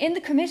 In the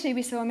committee,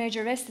 we saw a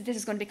major risk that this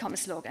is going to become a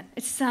slogan.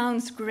 It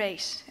sounds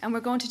great, and we're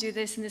going to do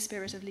this in the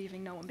spirit of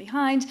leaving no one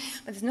behind,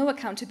 but there's no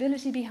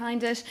accountability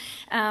behind it,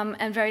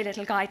 and very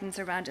little guidance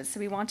around it. So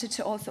we wanted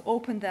to also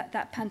open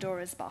that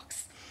Pandora's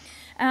box.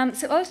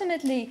 So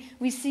ultimately,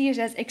 we see it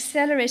as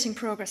accelerating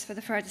progress for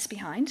the furthest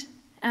behind,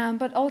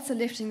 but also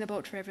lifting the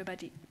boat for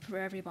everybody, for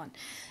everyone.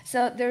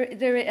 So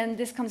and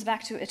this comes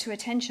back to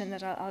attention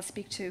that I'll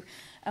speak to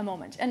a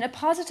moment. And a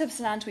positive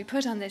slant we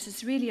put on this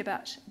is really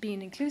about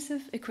being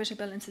inclusive,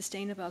 equitable, and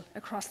sustainable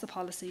across the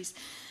policies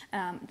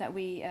that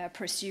we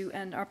pursue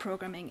and our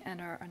programming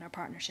and our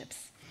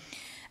partnerships.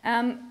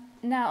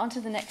 Now on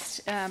to the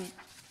next.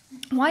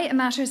 Why it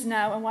matters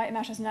now, and why it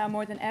matters now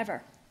more than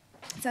ever.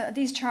 So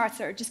these charts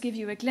just give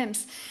you a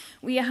glimpse.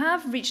 We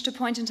have reached a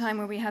point in time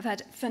where we have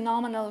had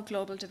phenomenal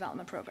global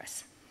development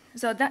progress.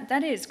 So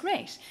that is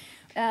great.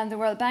 The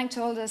World Bank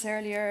told us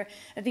earlier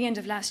at the end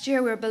of last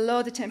year we were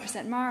below the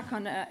 10% mark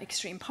on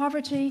extreme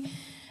poverty.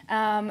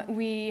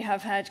 We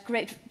have had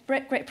great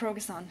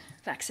progress on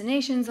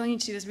vaccinations. All you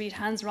need to do is read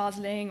Hans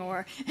Rosling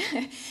or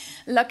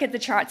look at the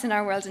charts in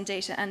our World in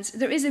Data, and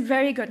there is a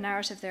very good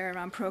narrative there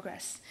around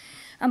progress.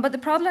 But the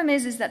problem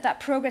is that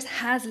progress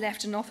has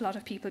left an awful lot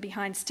of people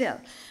behind still.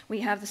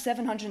 We have the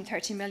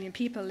 730 million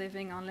people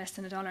living on less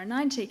than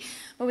 $1.90.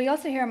 But we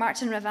also hear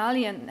Martin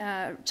Ravalian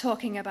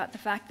talking about the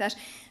fact that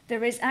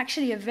there is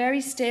actually a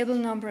very stable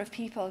number of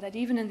people that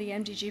even in the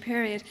MDG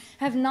period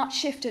have not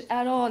shifted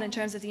at all in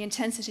terms of the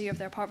intensity of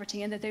their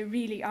poverty, and that they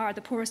really are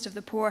the poorest of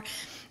the poor,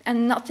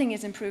 and nothing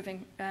is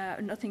improving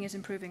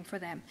for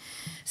them.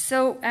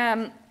 So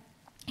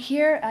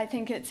here I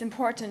think it's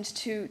important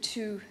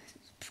to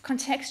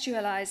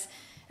contextualize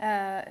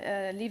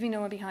leaving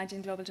no one behind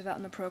in global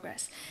development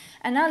progress.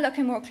 And now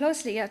looking more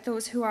closely at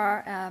those who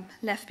are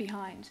left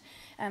behind.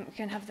 We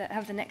can have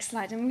the next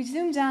slide. And we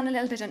zoom down a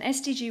little bit on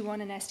SDG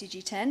 1 and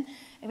SDG 10,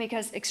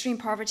 because extreme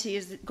poverty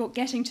is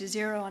getting to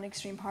zero on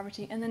extreme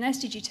poverty, and then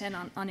SDG 10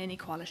 on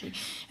inequality.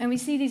 And we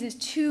see these as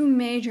two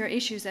major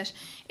issues that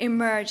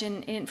emerge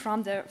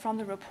from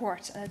the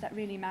report that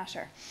really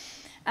matter.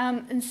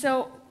 And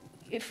so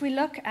if we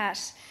look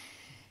at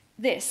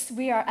this,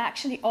 we are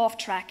actually off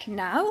track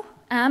now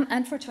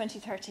and for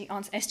 2030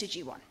 on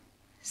SDG 1.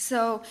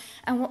 So,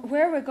 and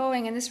where we're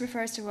going, and this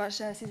refers to what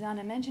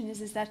Susanna mentioned,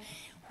 is that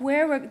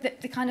where we're,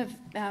 the kind of,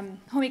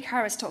 Homi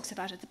Karas talks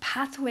about it, the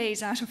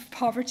pathways out of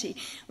poverty,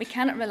 we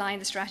cannot rely on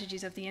the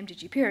strategies of the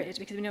MDG period,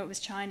 because we know it was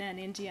China and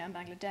India and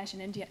Bangladesh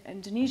and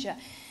Indonesia.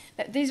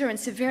 That these are in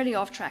severely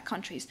off-track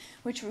countries,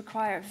 which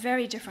require a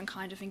very different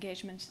kind of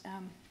engagement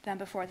than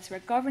before. This is where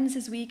governance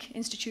is weak,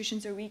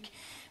 institutions are weak,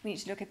 we need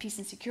to look at peace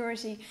and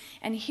security,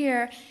 and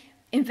here,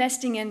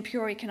 investing in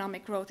pure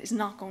economic growth is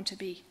not going to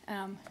be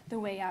the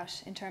way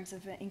out in terms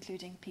of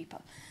including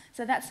people.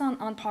 So that's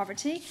on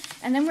poverty.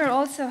 And then we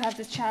also have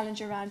this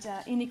challenge around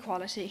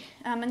inequality.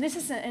 And this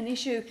is an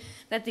issue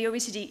that the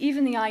OECD,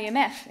 even the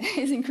IMF,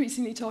 is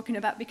increasingly talking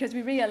about, because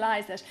we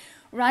realize that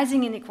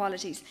rising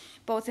inequalities,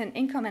 both in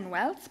income and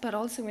wealth, but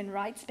also in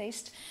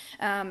rights-based,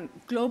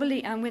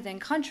 globally and within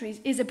countries,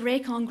 is a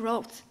brake on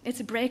growth. It's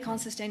a brake on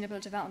sustainable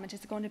development.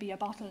 It's going to be a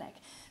bottleneck.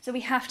 So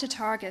we have to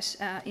target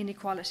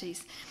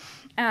inequalities.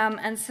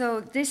 And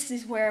so this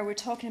is where we're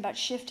talking about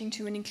shifting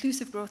to an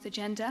inclusive growth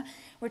agenda.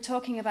 We're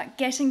talking about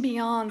getting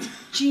beyond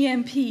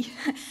GMP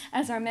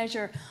as our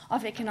measure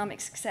of economic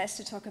success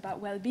to talk about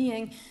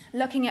well-being,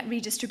 looking at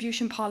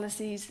redistribution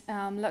policies,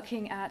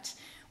 looking at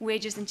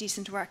wages and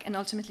decent work, and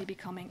ultimately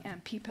becoming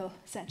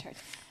people-centred.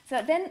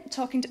 So then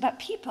talking about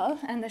people,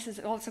 and this is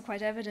also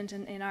quite evident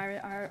in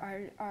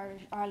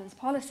Ireland's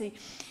policy,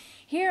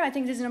 here I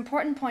think there's an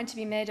important point to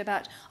be made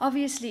about,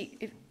 obviously,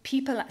 if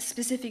people,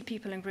 specific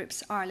people and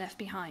groups are left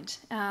behind.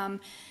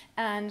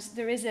 And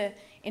there is,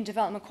 in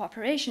development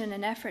cooperation,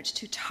 an effort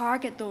to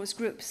target those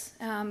groups.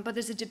 But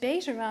there's a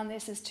debate around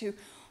this as to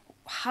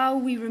how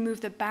we remove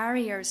the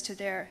barriers to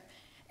their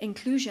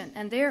inclusion,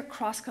 and they're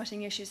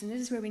cross-cutting issues, and this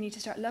is where we need to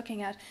start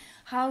looking at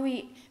how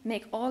we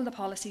make all the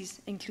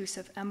policies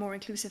inclusive and more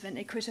inclusive and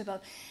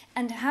equitable,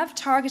 and have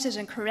targeted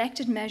and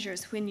corrected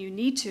measures when you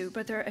need to,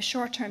 but they're a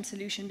short-term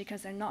solution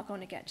because they're not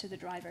going to get to the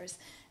drivers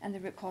and the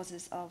root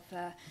causes of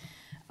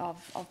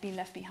being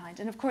left behind.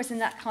 And of course, in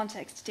that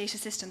context, data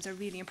systems are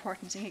really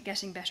important in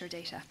getting better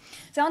data.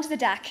 So on to the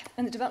DAC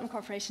and the Development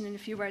Corporation in a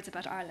few words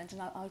about Ireland,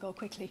 and I'll go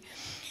quickly.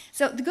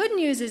 So the good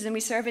news is, and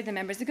we surveyed the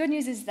members, the good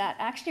news is that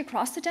actually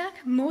across the DAC,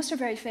 most are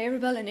very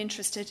favourable and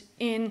interested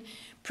in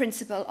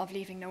principle of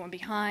leaving no one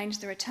behind.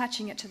 They're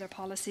attaching it to their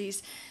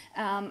policies,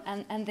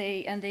 and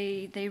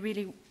they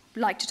really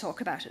like to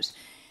talk about it.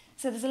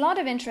 So there's a lot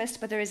of interest,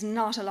 but there is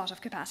not a lot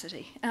of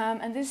capacity.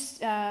 And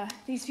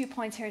these few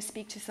points here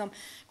speak to some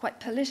quite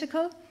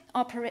political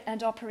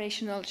and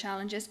operational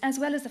challenges, as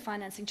well as the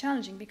financing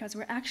challenging, because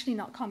we're actually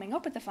not coming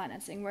up with the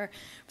financing. We're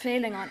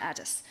failing on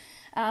ADIS.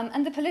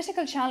 And the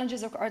political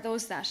challenges are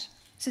those that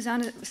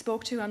Susanna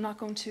spoke to. I'm not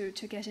going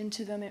to get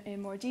into them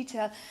in more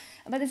detail.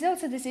 But there's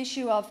also this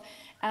issue of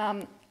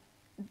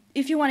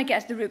if you want to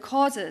get the root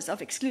causes of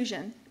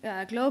exclusion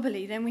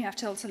globally, then we have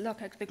to also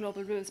look at the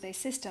global rules-based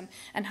system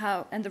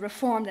and the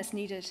reform that's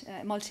needed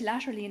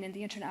multilaterally and in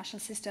the international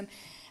system.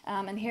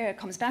 And here it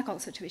comes back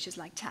also to issues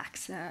like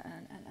tax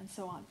and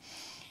so on.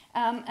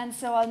 And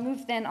so I'll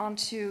move then on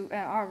to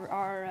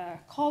our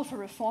call for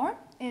reform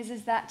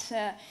is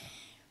that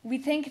we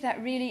think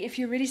that really, if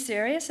you're really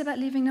serious about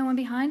leaving no one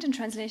behind and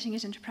translating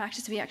it into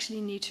practice, we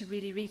actually need to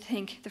really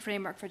rethink the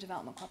framework for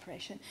development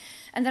cooperation.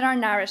 And that our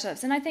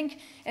narratives, and I think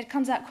it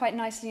comes out quite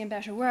nicely in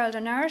Better World,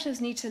 our narratives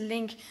need to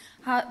link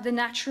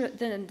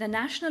the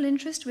national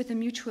interest with the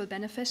mutual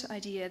benefit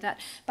idea,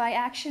 that by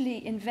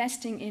actually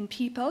investing in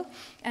people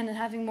and in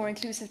having more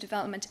inclusive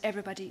development,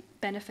 everybody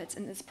benefits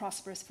and is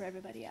prosperous for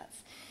everybody else.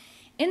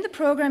 In the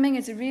programming,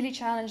 it's a really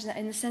challenge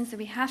in the sense that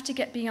we have to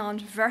get beyond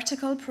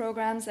vertical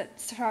programs that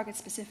target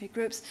specific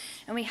groups,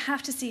 and we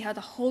have to see how the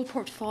whole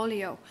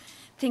portfolio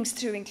thinks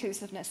through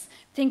inclusiveness,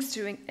 thinks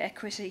through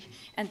equity,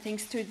 and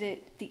thinks through the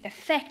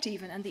effect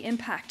even and the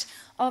impact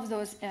of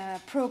those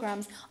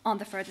programs on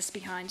the furthest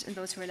behind and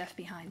those who are left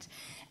behind.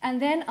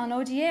 And then on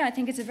ODA, I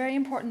think it's a very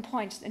important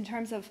point in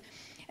terms of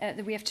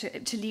that we have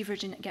to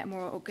leverage and get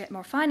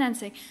more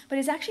financing, but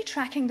it's actually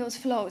tracking those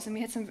flows. And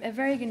we had a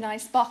very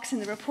nice box in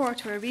the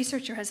report where a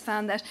researcher has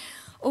found that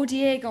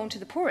ODA going to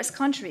the poorest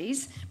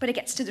countries, but it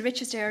gets to the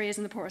richest areas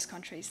in the poorest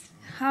countries.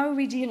 How are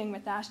we dealing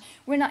with that?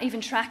 We're not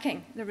even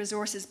tracking the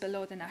resources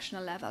below the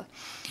national level.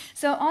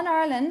 So on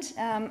Ireland,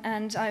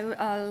 and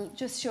I'll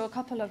just show a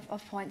couple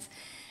of points.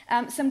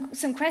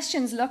 Some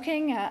questions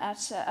looking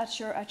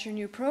at your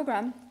new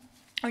programme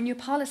or new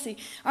policy.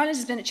 Ireland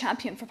has been a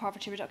champion for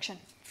poverty reduction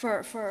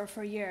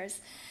for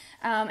years,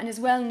 and is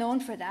well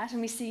known for that.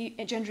 And we see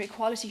gender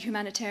equality,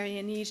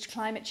 humanitarian need,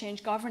 climate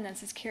change,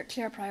 governance as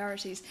clear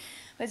priorities.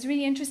 But it's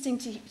really interesting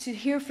to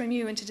hear from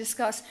you and to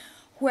discuss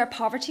where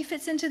poverty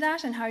fits into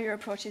that and how your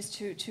approach is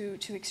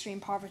to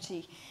extreme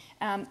poverty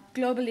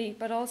globally,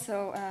 but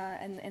also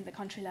in the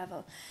country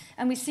level.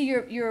 And we see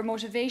your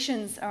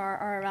motivations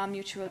are around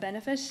mutual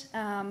benefit.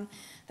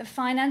 The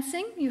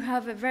financing, you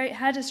have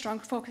had a strong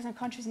focus on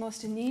countries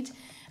most in need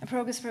and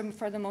progress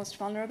for the most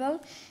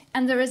vulnerable.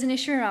 And there is an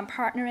issue around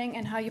partnering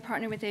and how you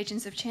partner with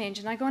agents of change.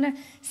 And I'm going to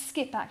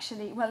skip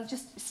actually, well,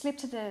 just slip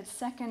to the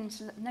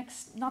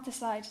next, not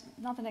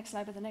the next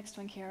slide, but the next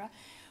one, Ciara,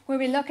 where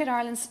we look at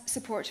Ireland's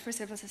support for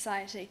civil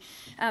society.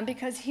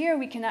 Because here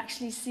we can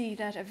actually see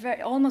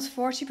that almost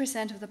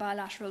 40% of the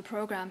bilateral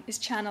programme is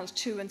channeled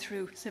to and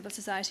through civil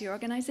society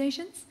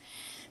organisations.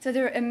 So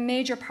they're a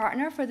major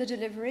partner for the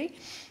delivery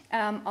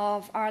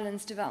of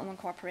Ireland's development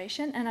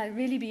cooperation, and I'd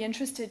really be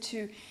interested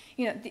to,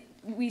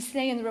 we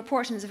say in the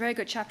report, and there's a very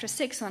good chapter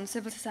 6 on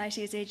civil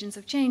society as agents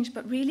of change,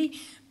 but really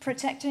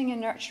protecting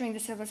and nurturing the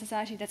civil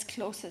society that's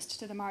closest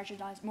to the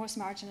most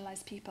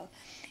marginalised people.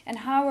 And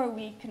how are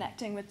we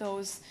connecting with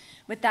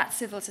that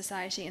civil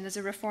society? And there's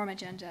a reform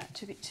agenda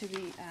to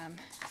be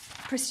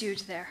pursued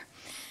there.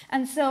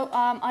 And so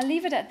I'll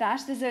leave it at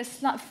that.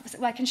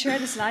 I can share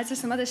the slides. There's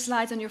some other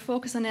slides on your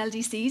focus on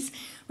LDCs,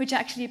 which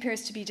actually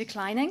appears to be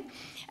declining,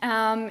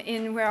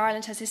 in where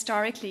Ireland has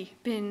historically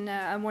been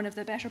one of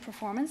the better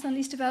performance on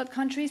least developed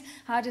countries.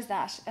 How does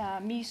that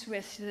meet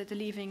with the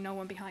leaving no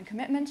one behind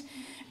commitment?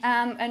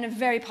 And a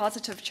very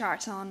positive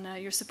chart on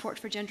your support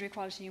for gender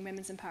equality and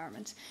women's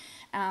empowerment.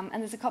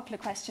 And there's a couple of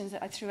questions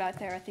that I threw out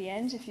there at the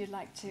end, if you'd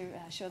like to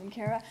show them,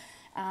 Ciara.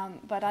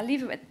 But I'll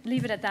leave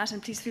it at that,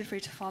 and please feel free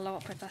to follow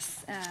up with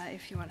us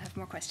if you want to have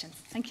more questions.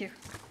 Thank you.